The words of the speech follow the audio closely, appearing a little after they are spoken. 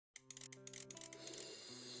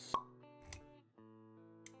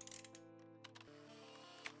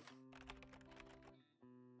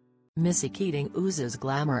Missy Keating oozes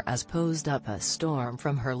glamour as posed up a storm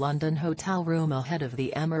from her London hotel room ahead of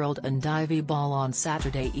the Emerald and Ivy Ball on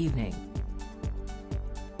Saturday evening.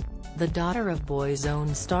 The daughter of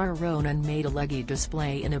Boyzone star Ronan made a leggy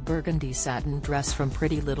display in a burgundy satin dress from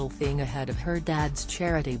Pretty Little Thing ahead of her dad's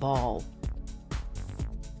charity ball.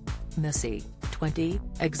 Missy, 20,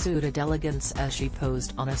 exuded elegance as she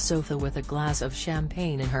posed on a sofa with a glass of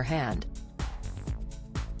champagne in her hand.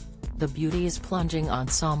 The beauty's plunging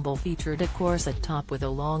ensemble featured a corset top with a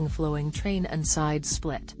long flowing train and side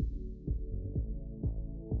split.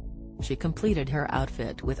 She completed her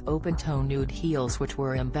outfit with open-toe nude heels which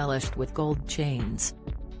were embellished with gold chains.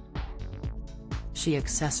 She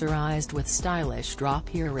accessorized with stylish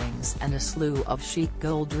drop earrings and a slew of chic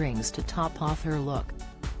gold rings to top off her look.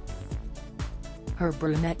 Her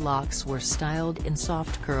brunette locks were styled in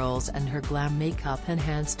soft curls and her glam makeup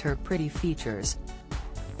enhanced her pretty features.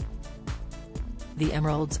 The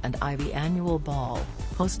Emeralds and Ivy annual ball,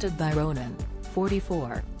 hosted by Ronan,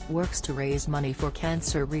 44, works to raise money for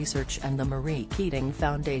cancer research and the Ronan Keating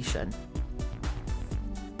Foundation.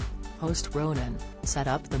 Host Ronan set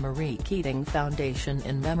up the Ronan Keating Foundation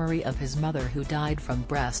in memory of his mother who died from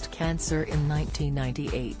breast cancer in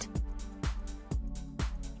 1998.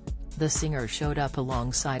 The singer showed up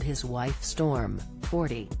alongside his wife Storm,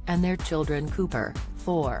 40, and their children Cooper,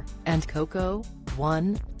 4, and Coco,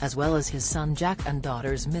 1, as well as his son Jack and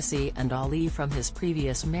daughters Missy and Ollie from his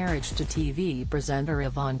previous marriage to TV presenter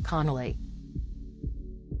Yvonne Connolly.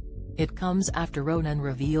 It comes after Ronan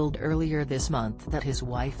revealed earlier this month that his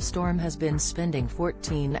wife Storm has been spending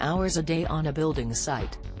 14 hours a day on a building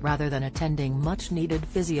site, rather than attending much-needed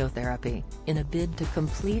physiotherapy, in a bid to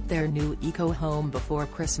complete their new eco-home before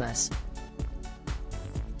Christmas.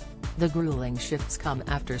 The grueling shifts come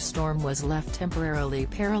after Storm was left temporarily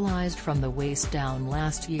paralyzed from the waist down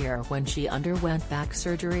last year when she underwent back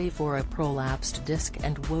surgery for a prolapsed disc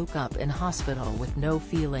and woke up in hospital with no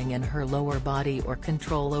feeling in her lower body or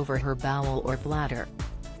control over her bowel or bladder.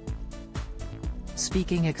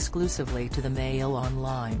 Speaking exclusively to the Mail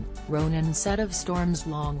Online, Ronan said of Storm's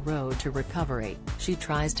long road to recovery, she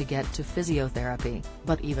tries to get to physiotherapy,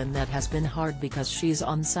 but even that has been hard because she's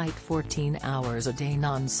on site 14 hours a day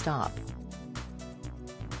non-stop.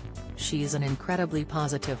 She's an incredibly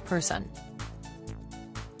positive person.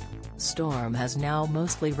 Storm has now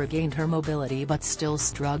mostly regained her mobility but still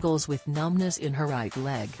struggles with numbness in her right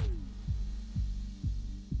leg.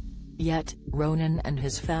 Yet, Ronan and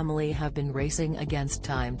his family have been racing against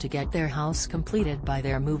time to get their house completed by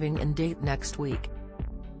their moving-in date next week.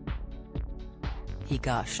 He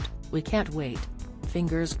gushed, "We can't wait.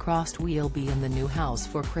 Fingers crossed we'll be in the new house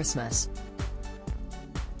for Christmas.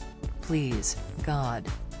 Please, God.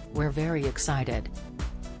 We're very excited.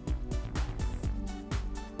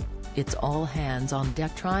 It's all hands on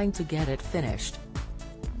deck trying to get it finished."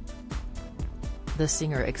 The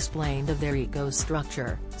singer explained of their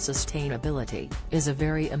eco-structure, "Sustainability is a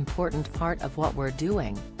very important part of what we're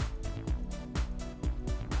doing.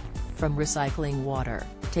 From recycling water,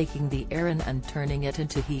 taking the air in and turning it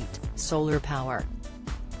into heat, solar power.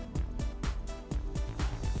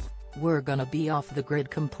 We're gonna be off the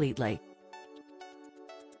grid completely."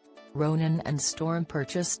 Ronan and Storm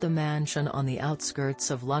purchased the mansion on the outskirts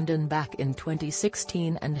of London back in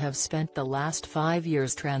 2016 and have spent the last 5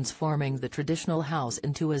 years transforming the traditional house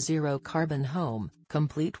into a zero-carbon home,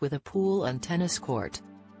 complete with a pool and tennis court.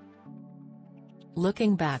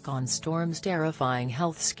 Looking back on Storm's terrifying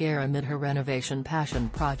health scare amid her renovation passion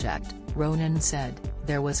project, Ronan said,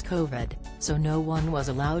 "There was COVID, so no one was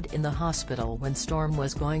allowed in the hospital when Storm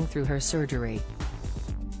was going through her surgery.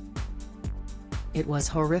 It was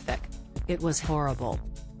horrific. It was horrible.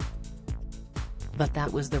 But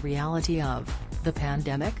that was the reality of the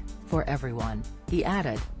pandemic, for everyone," he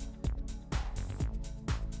added.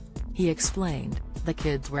 He explained, "The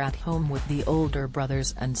kids were at home with the older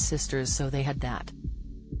brothers and sisters so they had that.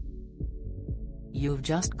 You've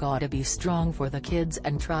just gotta be strong for the kids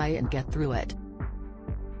and try and get through it.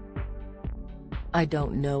 I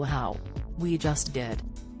don't know how. We just did."